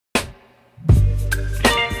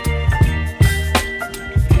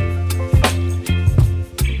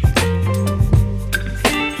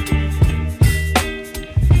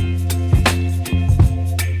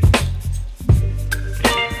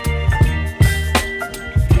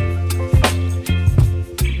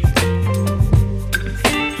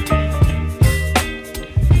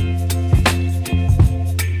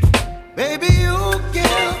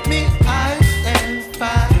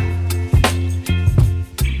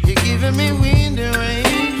giving me wind and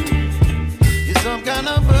rain. You're some kind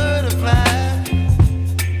of butterfly.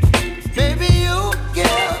 Baby, you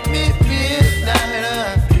give me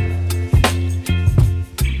midnight.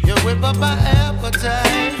 You whip up my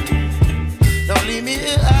appetite. Don't leave me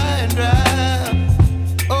here high and dry.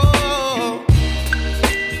 Oh,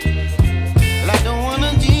 well, I don't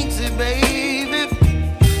wanna jinx it, baby,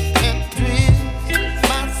 and twist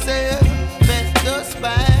myself at the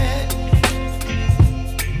spine.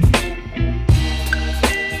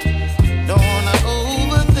 Don't wanna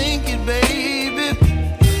overthink it, baby.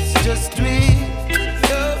 It's just twist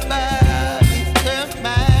your body and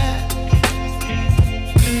mine.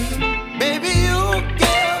 Baby, you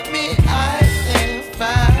give me ice and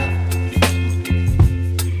fire.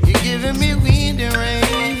 You're giving me wind and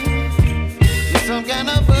rain. You're some kind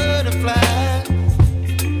of butterfly.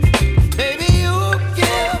 Baby, you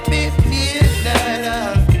give me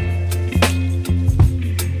midnight.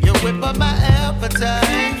 You whip up my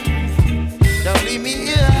appetite. Don't leave me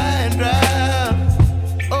here high and dry.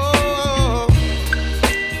 Oh,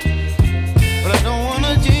 but I don't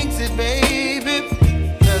wanna jinx it, baby.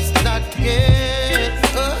 Let's not get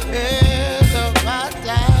ahead of my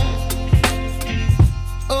time.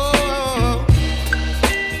 Oh,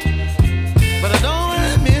 but I don't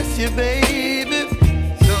wanna miss you, baby.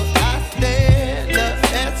 So I stand up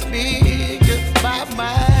and speak just my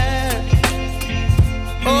mind.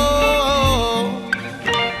 Oh.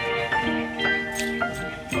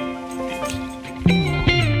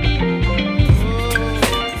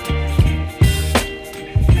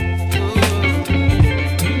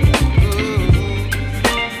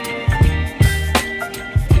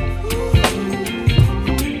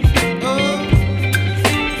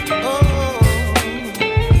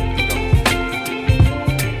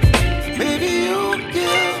 Baby, you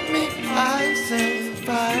give me ice and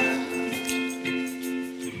fire.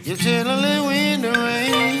 You're chilling wind and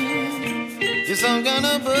rain. You're some kind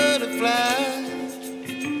of butterfly.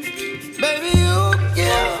 Baby, you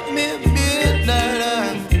give me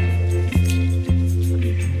midnight.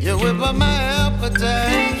 You whip up my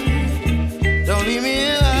appetite.